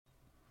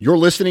You're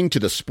listening to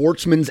the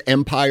Sportsman's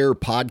Empire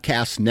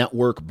Podcast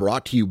Network,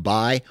 brought to you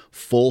by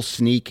Full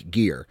Sneak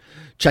Gear.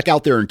 Check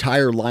out their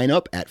entire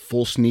lineup at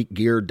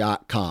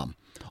fullsneakgear.com.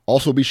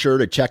 Also be sure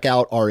to check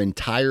out our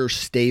entire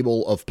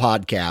stable of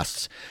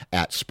podcasts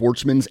at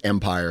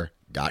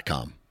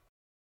sportsmansempire.com.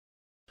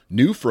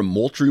 New from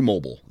Moultrie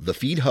Mobile, the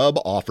Feed Hub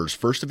offers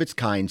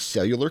first-of-its-kind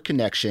cellular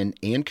connection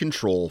and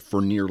control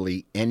for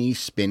nearly any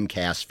spin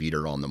cast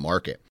feeder on the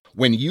market.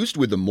 When used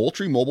with the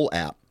Moultrie Mobile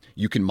app,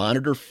 you can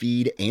monitor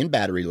feed and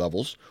battery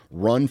levels,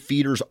 run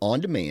feeders on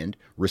demand,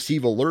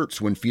 receive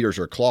alerts when feeders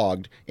are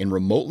clogged, and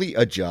remotely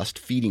adjust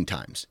feeding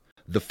times.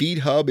 The Feed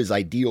Hub is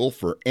ideal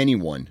for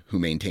anyone who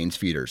maintains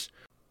feeders.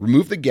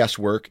 Remove the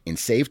guesswork and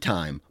save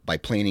time by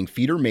planning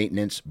feeder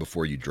maintenance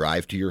before you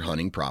drive to your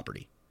hunting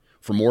property.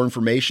 For more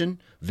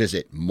information,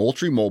 visit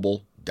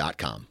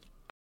MoultrieMobile.com.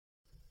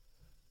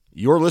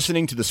 You're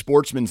listening to the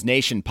Sportsman's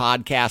Nation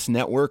Podcast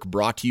Network,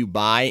 brought to you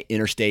by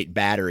Interstate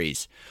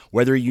Batteries.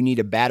 Whether you need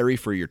a battery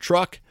for your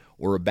truck,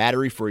 or a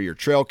battery for your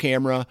trail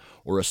camera,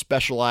 or a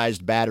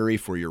specialized battery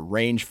for your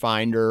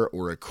rangefinder,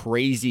 or a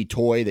crazy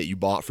toy that you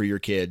bought for your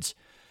kids,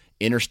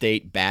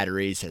 Interstate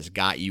Batteries has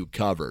got you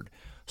covered.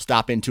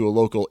 Stop into a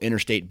local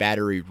Interstate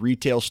Battery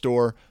retail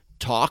store,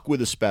 talk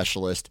with a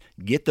specialist,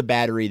 get the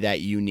battery that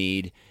you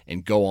need,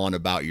 and go on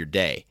about your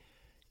day.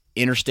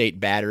 Interstate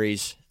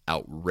Batteries,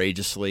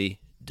 outrageously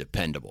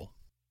dependable.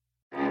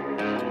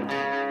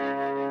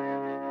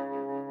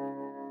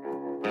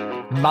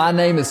 My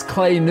name is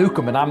Clay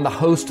Newcomb, and I'm the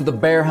host of the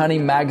Bear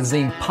Hunting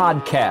Magazine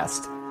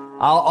podcast.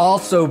 I'll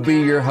also be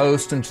your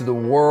host into the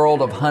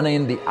world of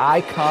hunting the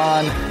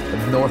icon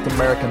of North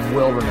American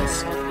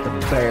wilderness,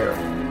 the bear.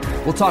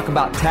 We'll talk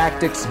about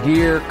tactics,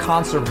 gear,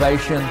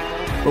 conservation,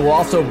 but we'll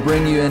also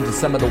bring you into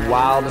some of the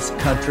wildest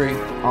country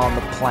on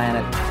the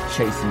planet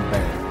chasing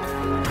bear.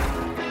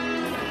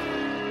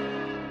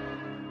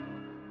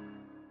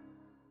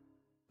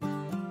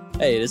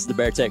 Hey, this is the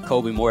Bear Tech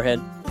Colby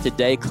Moorhead.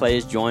 Today, Clay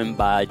is joined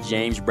by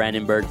James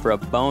Brandenburg for a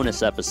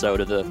bonus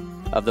episode of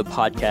the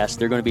podcast.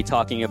 They're going to be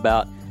talking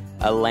about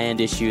a land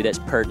issue that's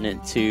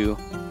pertinent to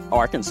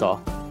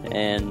Arkansas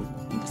and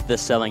the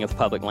selling of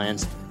public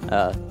lands.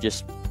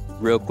 Just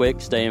real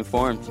quick, stay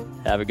informed.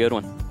 Have a good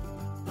one.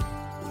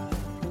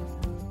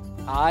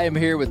 I am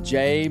here with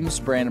James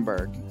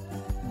Brandenburg,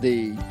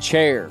 the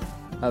chair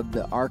of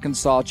the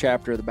Arkansas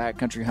chapter of the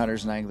Backcountry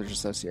Hunters and Anglers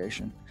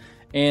Association.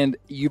 And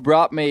you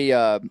brought me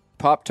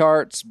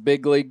Pop-Tarts,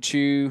 Big League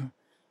Chew,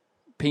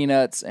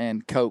 peanuts,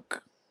 and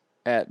Coke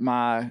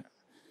I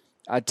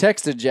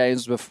texted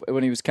James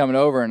when he was coming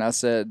over, and I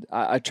said,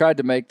 I tried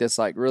to make this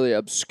like really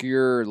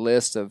obscure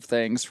list of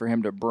things for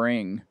him to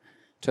bring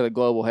to the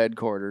global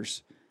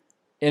headquarters.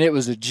 And it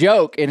was a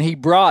joke, and he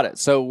brought it.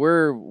 So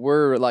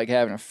we're like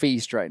having a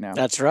feast right now.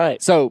 That's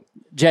right. So,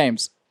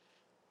 James,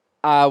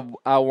 I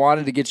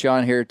wanted to get you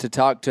on here to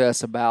talk to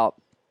us about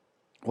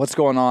what's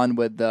going on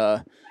with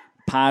the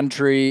Pine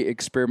Tree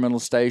Experimental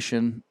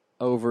Station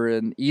over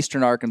in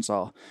eastern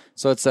Arkansas.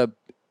 So it's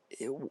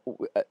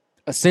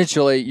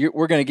essentially,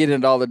 we're going to get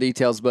into all the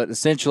details, but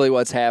essentially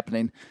what's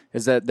happening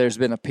is that there's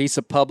been a piece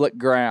of public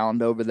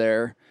ground over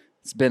there.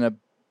 It's been a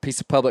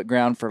piece of public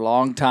ground for a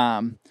long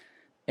time,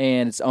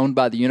 and it's owned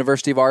by the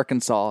University of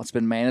Arkansas. It's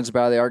been managed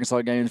by the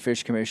Arkansas Game and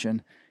Fish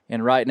Commission,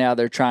 and right now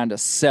they're trying to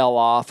sell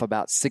off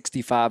about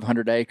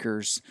 6,500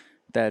 acres.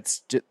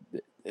 That's just,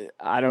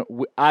 I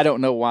don't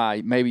know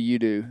why. Maybe you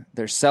do.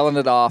 They're selling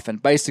it off,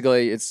 and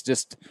basically it's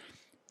just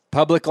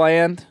public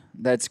land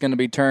that's going to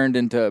be turned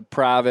into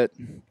private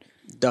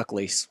duck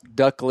lease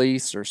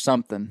or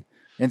something.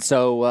 And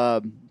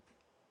so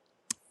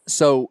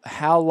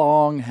how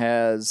long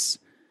has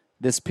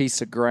this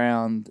piece of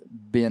ground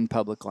been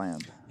public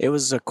land? It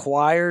was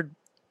acquired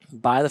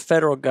by the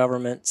federal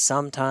government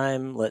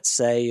sometime, let's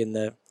say,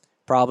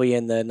 probably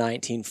in the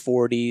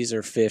 1940s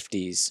or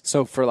 50s.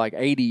 So for like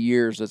 80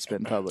 years it's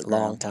been public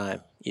ground. Long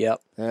time.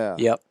 Yep. Yeah.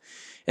 Yep.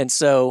 And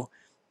so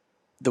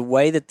the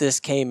way that this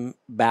came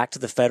back to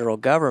the federal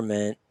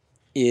government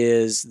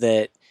is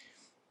that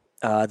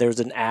there was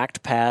an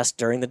act passed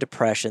during the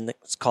Depression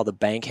that's called the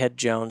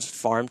Bankhead-Jones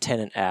Farm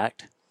Tenant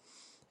Act.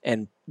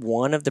 And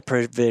one of the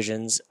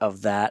provisions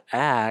of that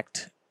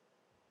act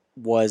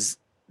was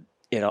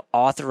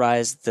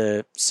authorized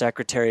the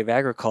Secretary of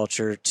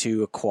Agriculture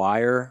to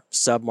acquire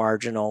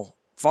submarginal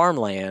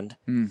farmland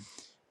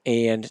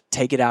and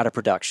take it out of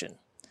production.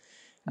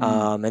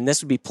 And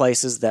this would be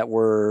places that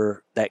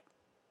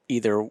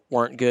either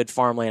weren't good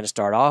farmland to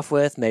start off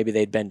with, maybe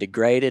they'd been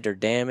degraded or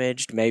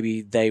damaged,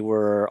 maybe they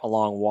were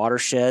along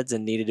watersheds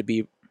and needed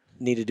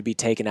to be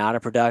taken out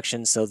of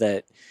production so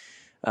that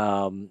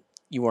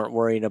you weren't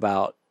worrying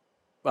about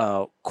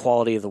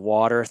quality of the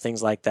water,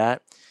 things like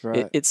that.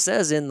 Right. It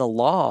says in the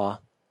law,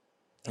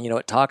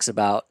 it talks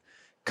about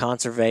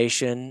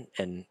conservation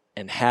and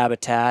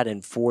habitat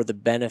and for the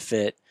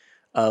benefit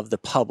of the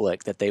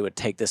public that they would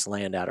take this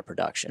land out of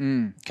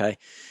production. Okay.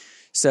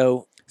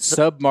 So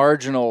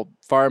submarginal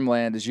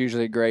farmland is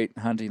usually a great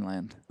hunting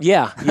land.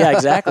 Yeah,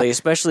 exactly.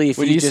 Especially if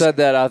when you said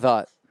that, I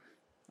thought,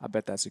 I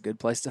bet that's a good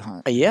place to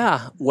hunt.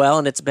 Yeah, well,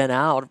 and it's been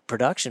out of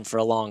production for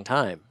a long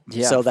time.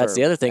 Yeah, so that's for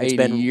the other thing. It's 80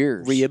 been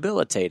years.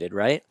 rehabilitated,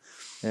 right?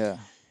 Yeah.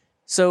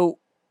 So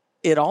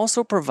it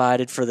also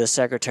provided for the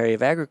Secretary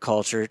of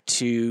Agriculture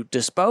to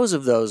dispose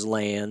of those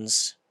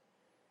lands,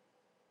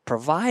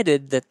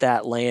 provided that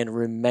that land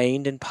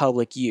remained in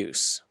public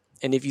use.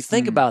 And if you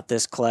think about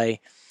this,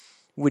 Clay,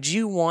 would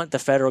you want the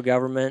federal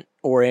government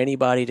or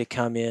anybody to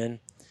come in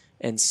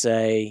and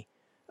say,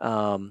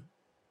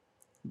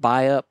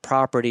 buy up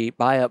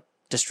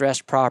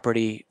distressed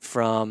property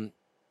from,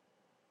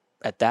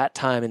 at that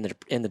time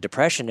in the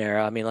Depression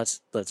era? I mean,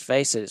 let's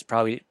face it, it's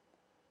probably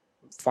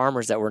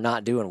farmers that were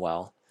not doing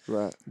well.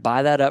 Right.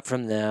 Buy that up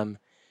from them,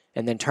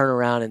 and then turn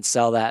around and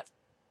sell that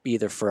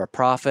either for a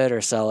profit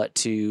or sell it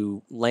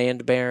to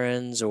land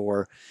barons,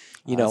 or,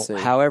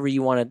 however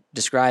you want to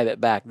describe it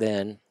back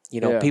then,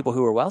 people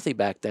who were wealthy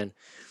back then.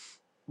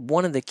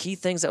 One of the key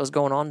things that was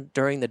going on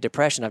during the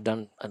Depression, I've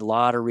done a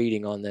lot of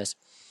reading on this,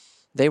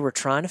 they were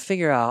trying to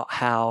figure out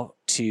how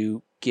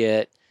to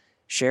get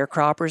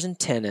sharecroppers and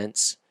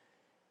tenants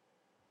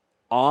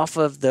off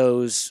of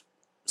those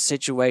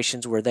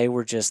situations where they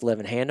were just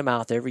living hand to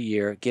mouth every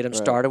year, get them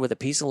started with a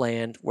piece of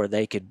land where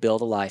they could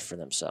build a life for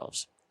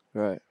themselves.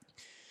 Right.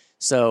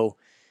 So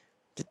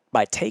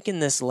by taking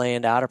this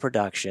land out of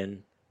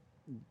production,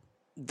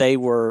 they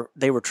were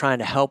trying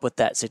to help with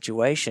that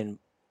situation.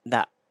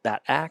 That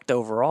act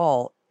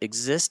overall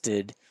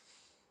existed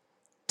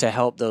to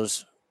help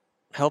those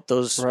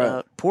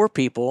poor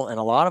people, and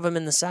a lot of them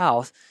in the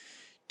South,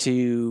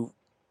 to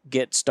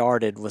get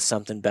started with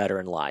something better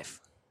in life.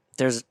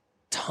 There's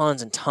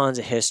tons and tons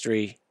of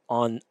history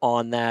on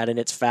that, and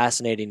it's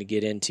fascinating to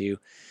get into.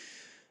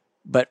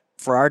 But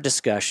for our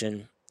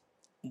discussion,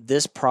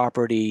 this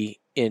property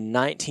in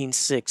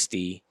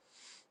 1960,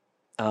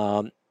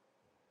 and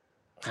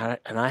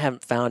I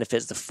haven't found if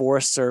it's the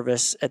Forest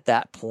Service at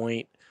that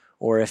point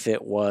or if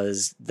it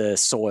was the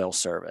Soil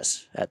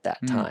Service at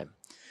that time.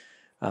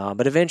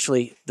 But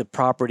eventually the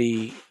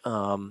property,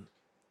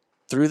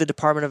 through the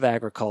Department of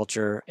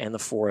Agriculture and the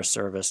Forest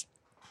Service,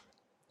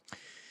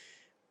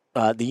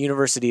 the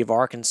University of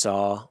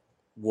Arkansas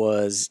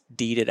was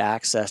deeded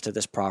access to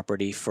this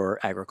property for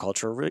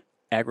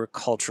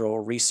agricultural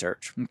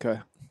research. Okay.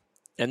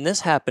 And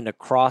this happened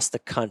across the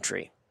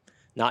country,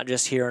 not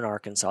just here in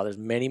Arkansas. There's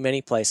many,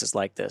 many places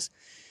like this.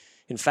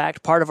 In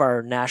fact, part of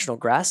our national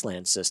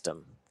grassland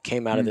system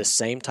came out of this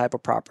same type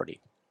of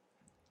property.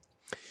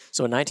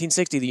 So in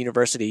 1960, the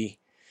university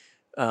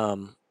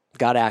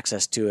got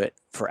access to it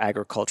for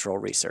agricultural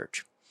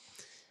research.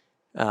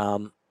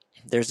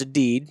 There's a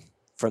deed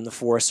from the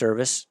Forest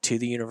Service to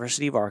the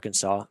University of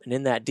Arkansas, and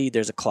in that deed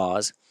there's a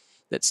clause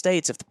that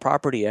states if the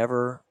property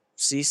ever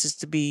ceases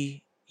to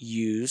be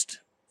used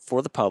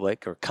for the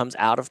public or comes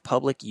out of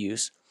public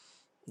use,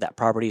 that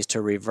property is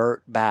to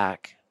revert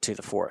back to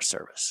the Forest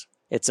Service.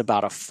 It's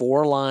about a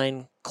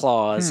 4-line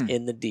clause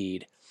in the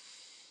deed.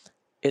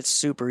 It's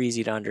super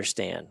easy to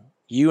understand.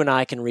 You and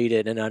I can read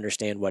it and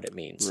understand what it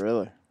means.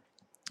 Really?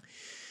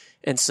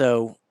 And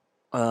so,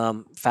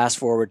 fast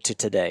forward to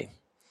today.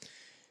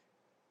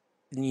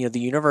 The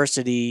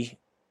university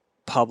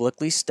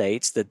publicly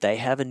states that they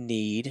have a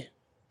need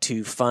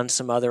to fund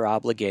some other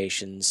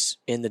obligations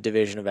in the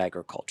Division of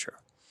Agriculture.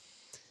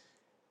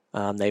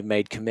 They've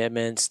made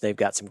commitments. They've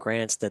got some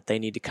grants that they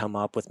need to come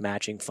up with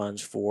matching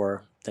funds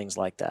for, things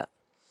like that.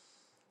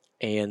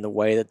 And the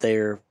way that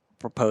they're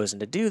proposing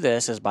to do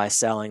this is by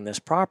selling this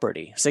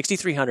property,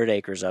 6,300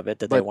 acres of it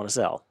that they want to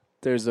sell.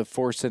 There's a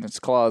 4-sentence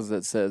clause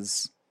that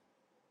says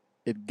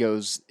it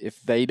goes,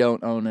 if they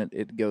don't own it,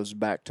 it goes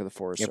back to the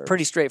Forest Service.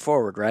 Pretty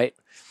straightforward, right?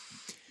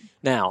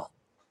 Now,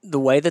 the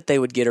way that they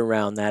would get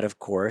around that, of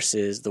course,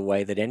 is the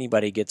way that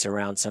anybody gets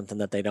around something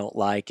that they don't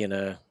like in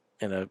a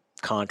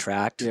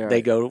contract. Yeah,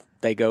 They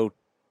go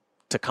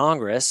to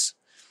Congress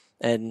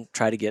and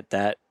try to get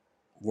that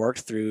worked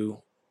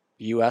through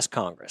U.S.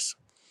 Congress.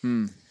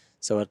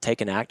 So it'll take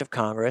an act of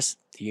Congress.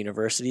 The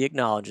university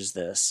acknowledges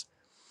this.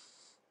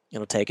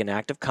 It'll take an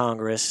act of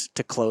Congress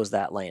to close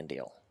that land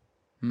deal.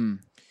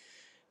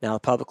 Now,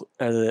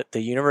 the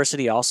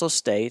university also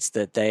states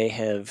that they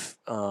have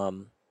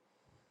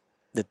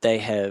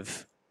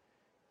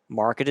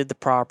marketed the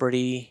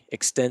property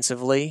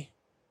extensively,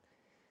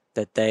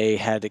 that they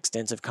had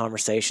extensive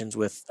conversations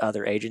with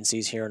other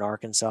agencies here in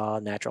Arkansas,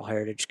 Natural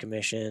Heritage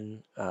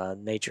Commission,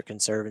 Nature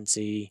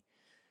Conservancy,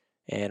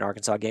 and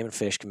Arkansas Game and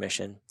Fish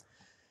Commission.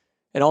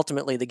 And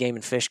ultimately, the Game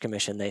and Fish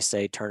Commission, they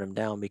say, turned them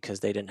down because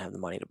they didn't have the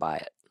money to buy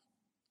it.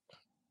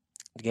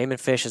 The Game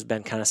and Fish has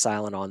been kind of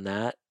silent on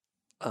that.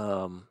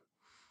 I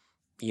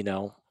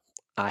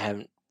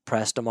haven't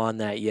pressed them on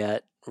that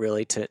yet,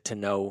 really, to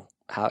know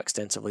how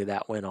extensively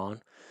that went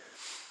on.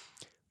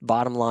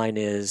 Bottom line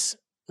is,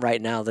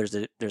 right now, there's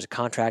a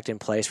contract in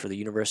place for the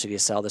university to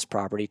sell this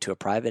property to a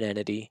private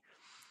entity.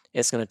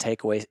 It's going to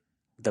take away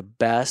the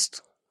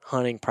best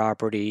hunting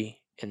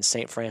property in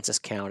St. Francis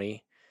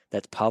County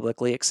that's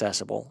publicly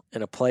accessible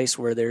in a place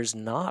where there's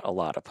not a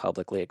lot of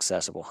publicly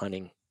accessible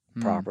hunting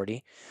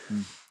property,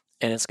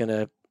 and it's going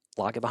to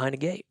lock it behind a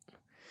gate.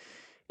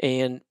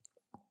 And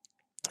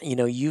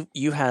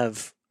you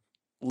have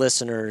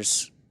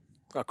listeners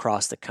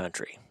across the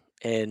country,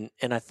 and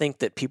I think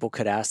that people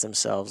could ask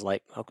themselves,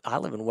 like, I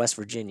live in West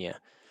Virginia.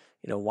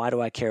 Why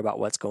do I care about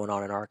what's going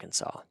on in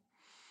Arkansas?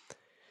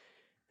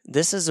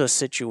 This is a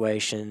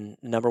situation,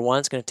 number one,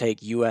 it's going to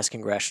take U.S.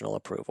 congressional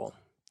approval.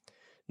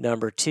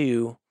 Number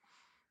two,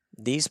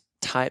 these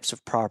types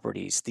of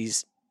properties,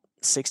 these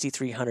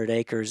 6,300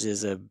 acres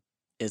is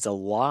a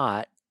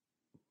lot,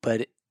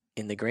 but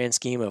in the grand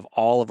scheme of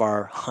all of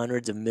our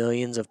hundreds of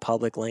millions of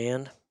public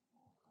land,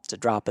 it's a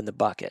drop in the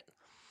bucket.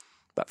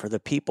 But for the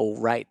people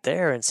right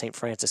there in St.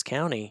 Francis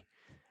County,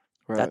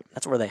 Right.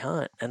 that's where they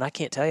hunt. And I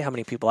can't tell you how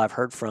many people I've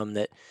heard from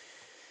that,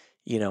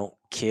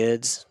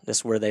 kids, this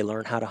is where they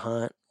learn how to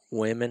hunt.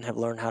 Women have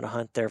learned how to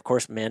hunt there. Of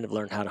course, men have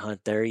learned how to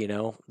hunt there.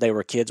 They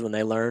were kids when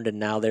they learned, and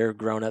now they're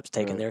grown-ups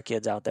taking their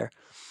kids out there.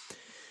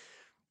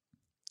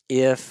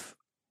 If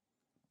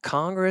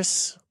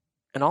Congress,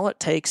 and all it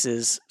takes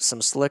is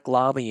some slick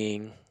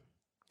lobbying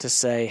to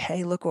say,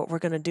 hey, look what we're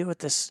going to do with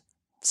this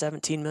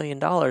 $17 million.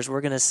 We're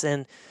going to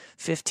send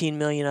 $15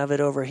 million of it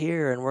over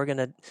here, and we're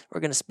going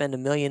to spend $1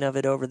 million of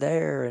it over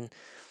there. And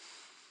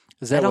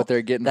is that what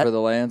they're getting for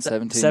the land?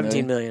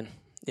 17 million.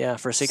 Yeah,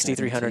 for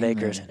 6,300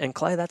 acres. Million. And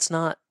Clay, that's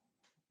not,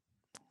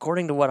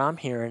 according to what I'm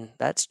hearing,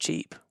 that's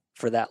cheap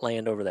for that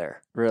land over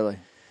there. Really?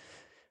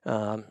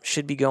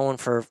 Should be going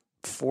for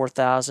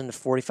 $4,000 to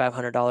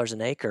 $4,500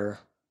 an acre,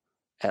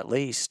 at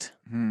least.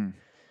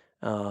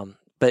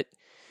 But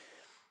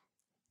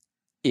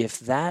if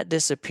that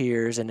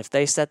disappears, and if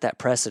they set that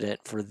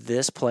precedent for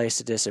this place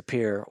to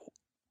disappear,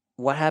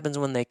 what happens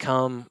when they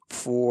come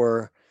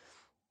for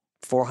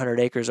 400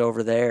 acres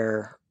over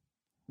there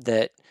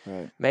that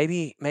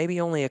maybe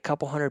only a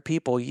couple hundred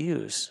people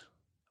use,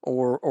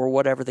 or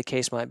whatever the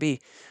case might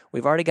be?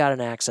 We've already got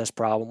an access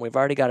problem. We've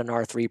already got an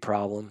R3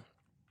 problem.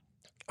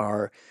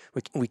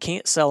 We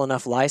can't sell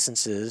enough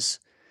licenses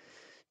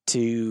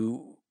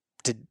to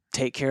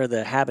take care of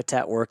the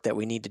habitat work that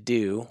we need to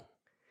do.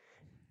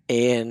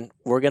 And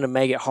we're going to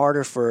make it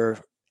harder for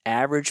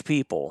average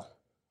people,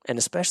 and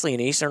especially in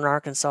eastern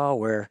Arkansas,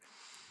 where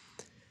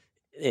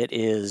it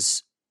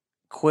is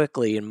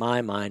quickly, in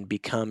my mind,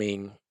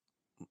 becoming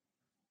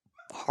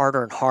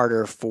harder and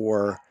harder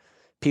for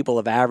people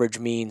of average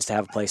means to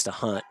have a place to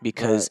hunt,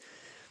 because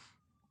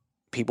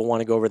people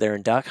want to go over there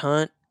and duck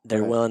hunt.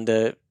 They're willing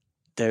to,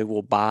 they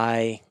will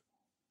buy,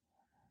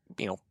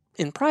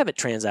 in private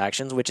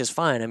transactions, which is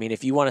fine. I mean,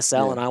 if you want to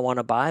sell and I want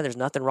to buy, there's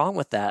nothing wrong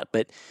with that.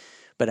 But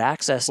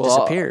access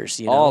disappears.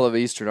 All of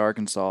eastern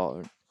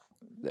Arkansas,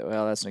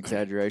 well, that's an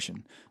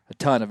exaggeration. A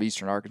ton of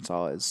eastern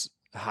Arkansas is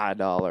high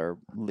dollar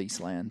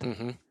lease land.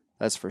 Mm-hmm.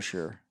 That's for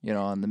sure.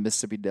 On the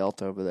Mississippi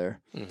Delta over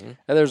there. Mm-hmm.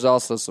 And there's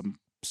also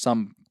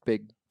some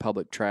big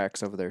public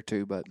tracts over there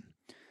too, but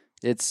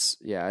it's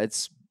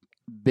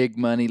big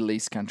money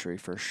lease country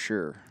for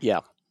sure. Yeah.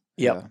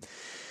 Yep. Yeah.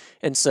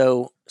 And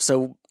so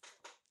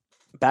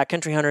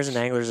Backcountry Hunters and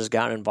Anglers has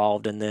gotten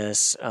involved in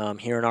this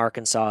here in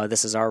Arkansas.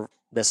 This is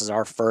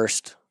our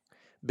first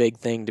big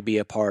thing to be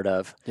a part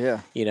of.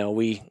 Yeah.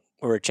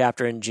 We're a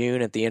chapter in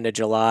June. At the end of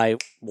July,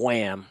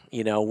 wham!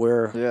 We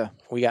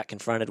got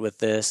confronted with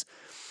this.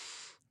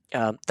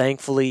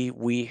 Thankfully,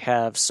 we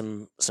have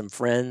some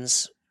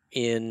friends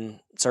in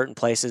certain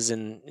places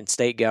in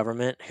state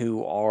government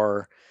who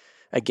are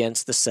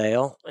against the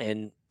sale,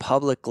 and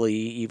publicly,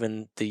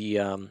 even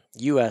the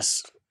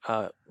U.S.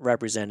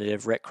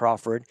 Representative Rick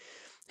Crawford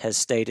has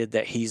stated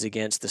that he's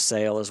against the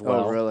sale as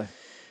well. Oh, really?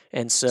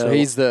 And so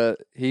he's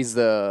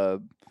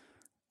the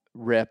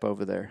rep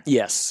over there.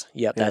 Yes.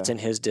 Yep. That's in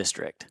his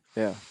district.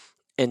 Yeah.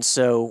 And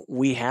so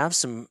we have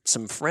some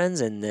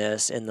friends in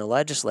the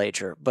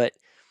legislature, but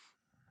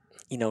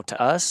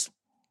to us,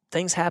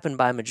 things happen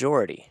by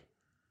majority.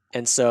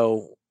 And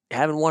so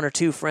having one or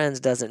two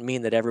friends doesn't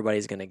mean that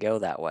everybody's going to go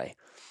that way.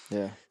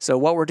 Yeah. So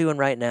what we're doing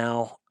right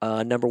now,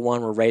 number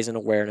one, we're raising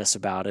awareness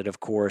about it. Of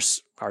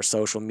course, our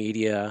social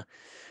media.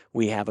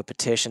 We have a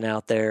petition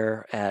out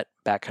there at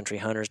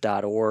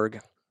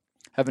backcountryhunters.org.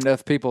 Have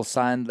enough people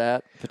signed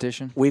that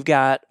petition? We've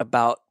got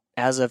about,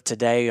 as of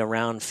today,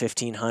 around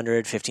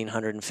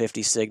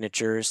 1,550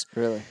 signatures.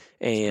 Really?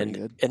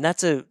 And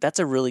that's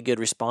a really good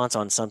response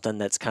on something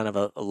that's kind of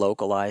a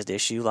localized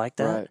issue like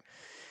that. Right.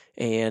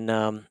 And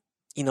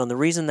and the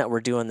reason that we're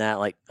doing that,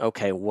 like,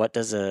 okay, what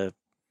does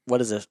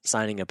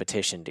signing a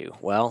petition do?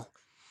 Well,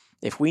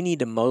 if we need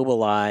to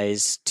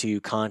mobilize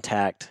to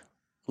contact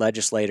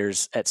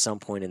legislators at some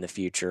point in the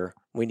future,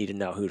 we need to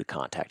know who to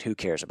contact, who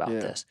cares about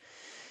this.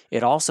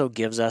 It also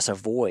gives us a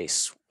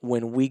voice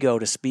when we go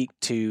to speak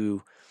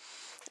to,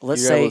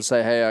 You're able to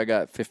say, hey, I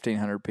got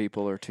 1,500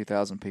 people or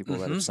 2,000 people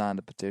that have signed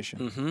a petition.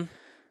 Mm-hmm.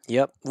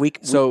 Yep.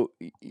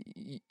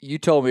 You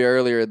told me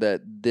earlier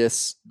that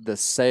the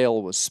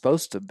sale was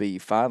supposed to be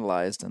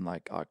finalized in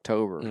like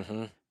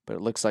October, but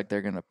it looks like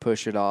they're going to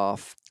push it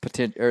off.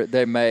 Or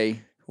they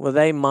may. Well,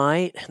 they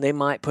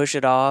might push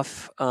it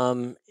off.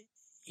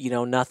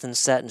 Nothing's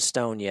set in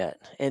stone yet,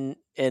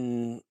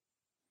 and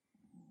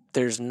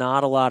there's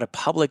not a lot of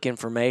public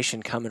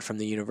information coming from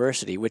the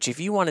university. Which, if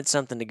you wanted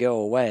something to go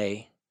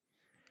away,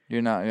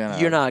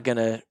 You're not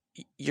gonna.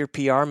 Your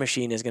PR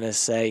machine is gonna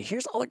say,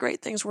 "Here's all the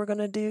great things we're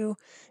gonna do,"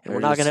 and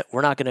They're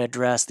we're not gonna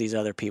address these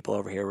other people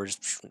over here.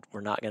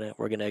 We're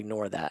gonna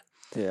ignore that.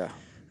 Yeah.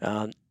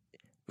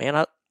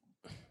 Man,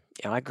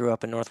 I grew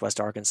up in Northwest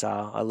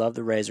Arkansas. I love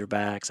the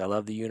Razorbacks. I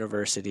love the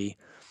university.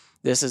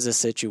 This is a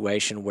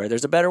situation where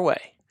there's a better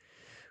way.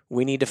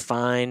 We need to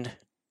find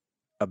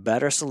a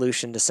better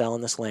solution to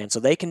selling this land so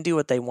they can do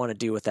what they want to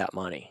do with that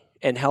money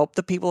and help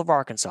the people of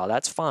Arkansas.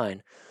 That's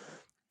fine.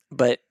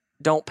 But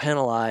don't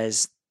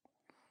penalize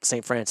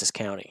St. Francis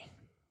County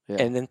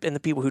and the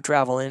people who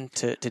travel in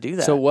to do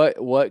that. So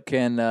what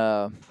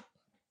can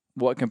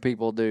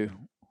people do?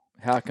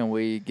 How can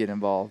we get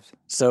involved?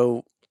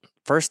 So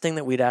first thing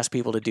that we'd ask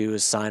people to do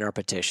is sign our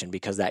petition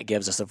because that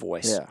gives us a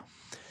voice. Yeah.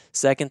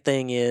 Second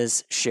thing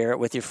is share it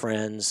with your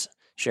friends,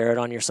 share it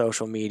on your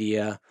social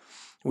media.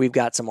 We've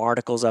got some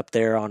articles up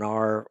there on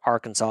our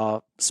Arkansas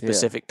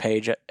specific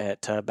page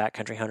at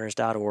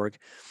backcountryhunters.org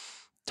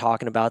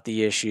talking about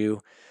the issue.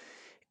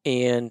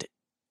 And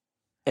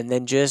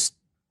then just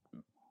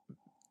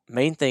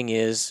main thing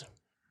is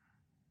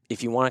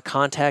if you want to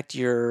contact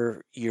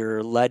your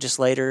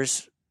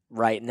legislators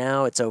right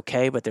now, it's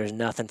okay, but there's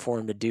nothing for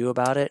them to do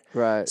about it.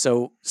 Right.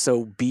 So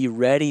be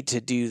ready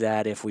to do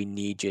that if we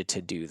need you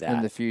to do that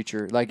in the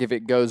future. Like if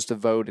it goes to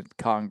vote in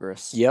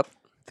Congress. Yep.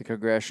 The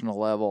congressional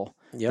level.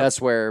 Yep. That's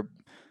where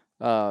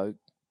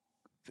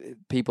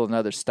people in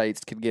other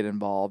states could get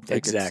involved. They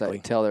Exactly.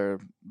 could tell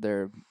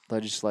their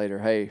legislator,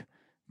 hey,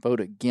 vote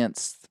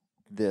against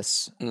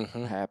this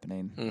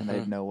happening, and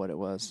they'd know what it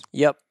was.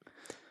 Yep.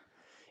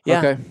 Yeah.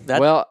 Okay.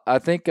 Well, I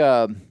think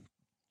the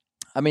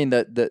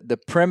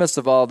premise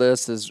of all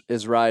this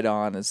is right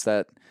on. Is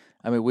that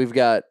we've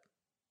got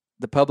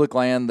the public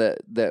land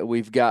that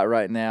we've got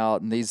right now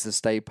needs to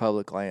stay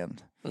public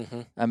land.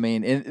 Mm-hmm.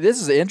 And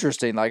this is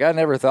interesting. Like I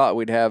never thought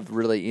we'd have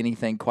really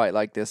anything quite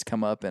like this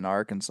come up in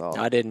Arkansas.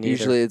 I didn't either.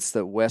 Usually it's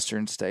the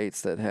western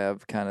states that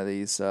have kind of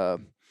these,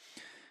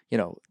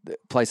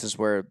 places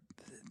where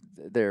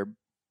they're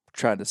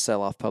trying to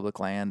sell off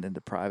public land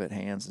into private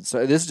hands. And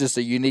so this is just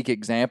a unique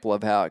example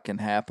of how it can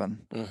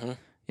happen,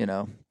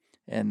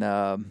 And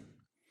so,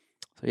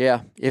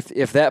 yeah,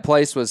 if that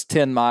place was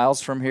 10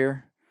 miles from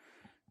here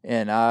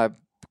and I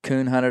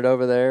coon hunted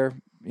over there,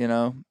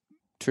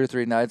 2 or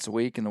 3 nights a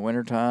week in the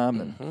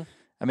wintertime,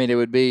 and it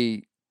would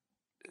be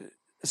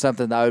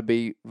something that I would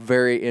be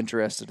very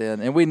interested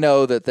in. And we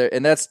know that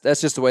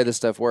that's just the way this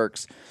stuff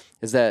works,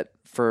 is that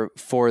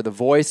for the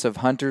voice of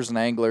hunters and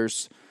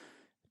anglers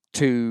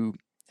to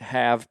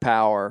have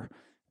power,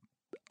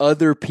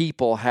 other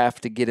people have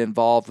to get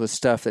involved with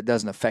stuff that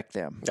doesn't affect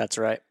them. That's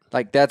right.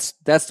 Like that's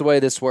the way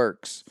this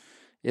works,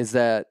 is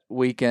that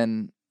we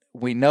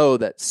know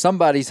that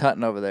somebody's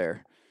hunting over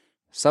there.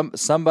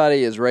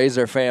 Somebody has raised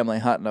their family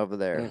hunting over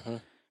there.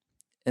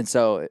 And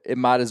so it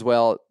might as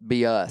well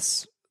be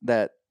us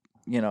that,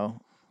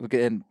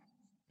 and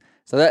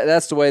so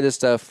that's the way this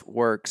stuff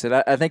works. And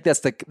I think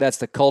that's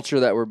the culture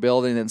that we're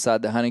building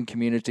inside the hunting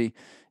community,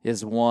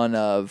 is one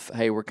of,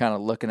 hey, we're kind of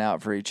looking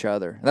out for each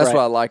other. And that's Right.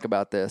 what I like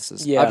about this.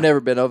 I've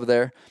never been over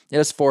there.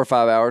 It's 4 or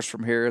 5 hours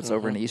from here. It's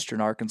over in eastern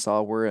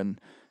Arkansas. We're in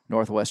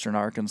northwestern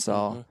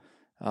Arkansas.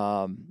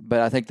 But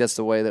I think that's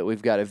the way that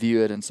we've got to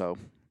view it. And so,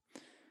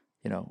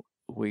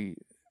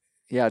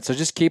 so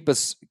just keep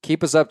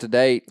us up to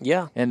date.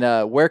 Yeah.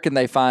 And where can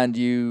they find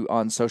you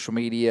on social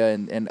media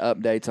and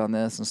updates on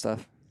this and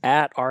stuff?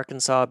 At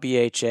Arkansas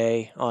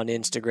BHA on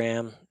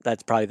Instagram.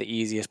 That's probably the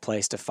easiest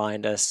place to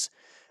find us.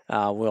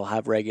 We'll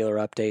have regular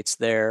updates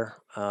there.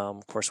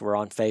 Of course, we're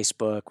on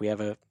Facebook. We have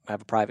a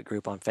private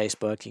group on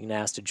Facebook. You can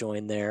ask to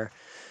join there.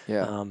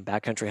 Yeah.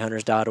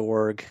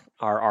 Backcountryhunters.org.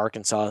 Our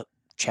Arkansas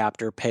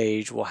chapter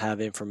page will have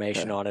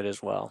information on it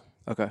as well.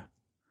 Okay.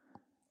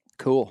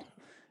 Cool.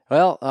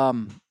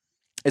 Well,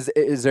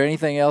 is there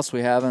anything else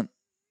we haven't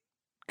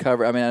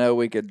covered? I know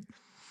we could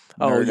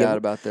nerd out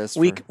about this.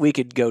 We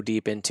could go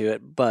deep into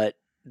it, but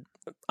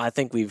I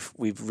think we've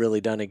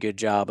really done a good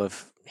job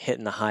of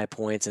hitting the high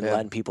points and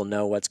letting people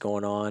know what's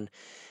going on.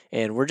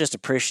 And we're just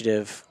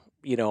appreciative,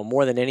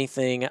 more than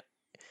anything.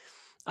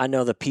 I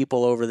know the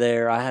people over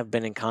there. I have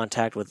been in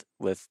contact with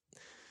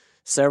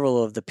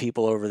several of the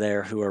people over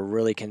there who are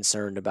really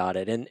concerned about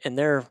it. And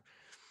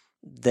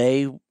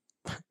they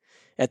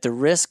at the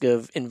risk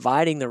of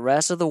inviting the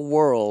rest of the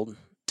world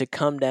to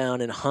come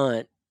down and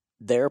hunt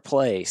their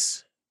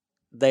place,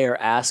 they are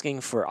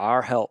asking for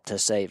our help to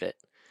save it.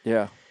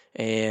 Yeah.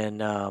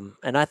 And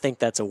I think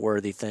that's a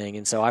worthy thing.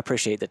 And so I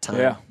appreciate the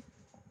time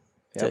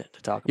to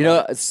talk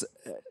about it.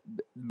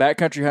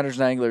 Backcountry Hunters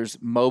and Anglers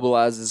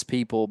mobilizes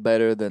people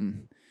better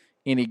than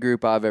any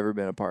group I've ever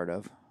been a part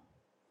of.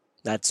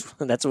 That's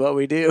what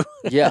we do.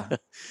 Yeah.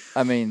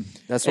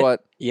 That's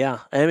what. Yeah.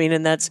 And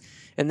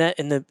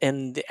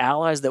the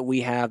allies that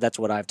we have, that's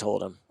what I've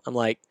told them. I'm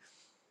like,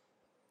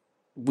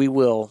 we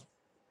will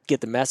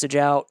get the message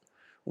out.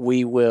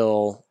 We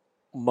will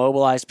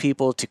mobilize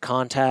people to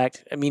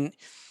contact.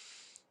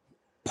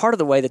 Part of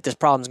the way that this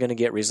problem is going to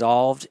get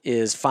resolved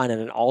is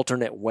finding an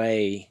alternate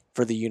way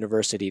for the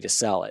university to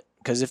sell it.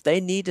 Because if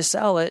they need to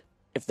sell it,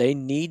 if they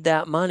need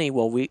that money,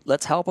 well,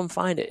 let's help them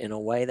find it in a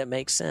way that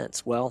makes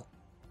sense. Well,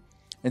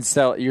 And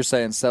you're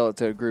saying sell it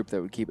to a group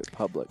that would keep it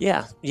public.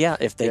 yeah.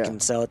 If they can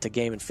sell it to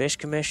Game and Fish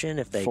Commission,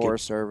 if they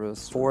Forest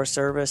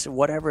Service,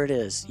 whatever it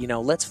is,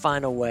 let's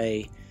find a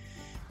way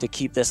to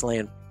keep this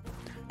land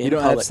in you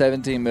don't public. have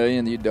 $17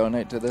 million that you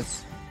donate to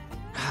this?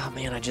 Oh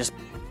man, I just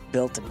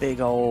built a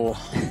big old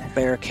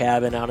bear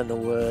cabin out in the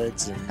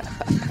woods, and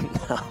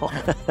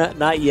no,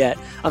 not yet.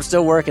 I'm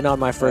still working on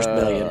my first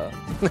million.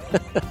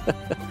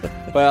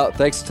 Well,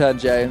 thanks a ton,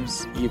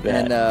 James. You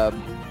bet.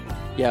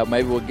 And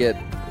maybe we'll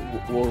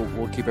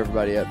keep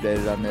everybody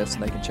updated on this,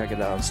 and they can check it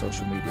out on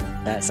social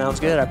media. That sounds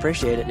good. I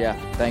appreciate it. Yeah,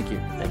 thank you.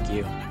 Thank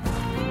you.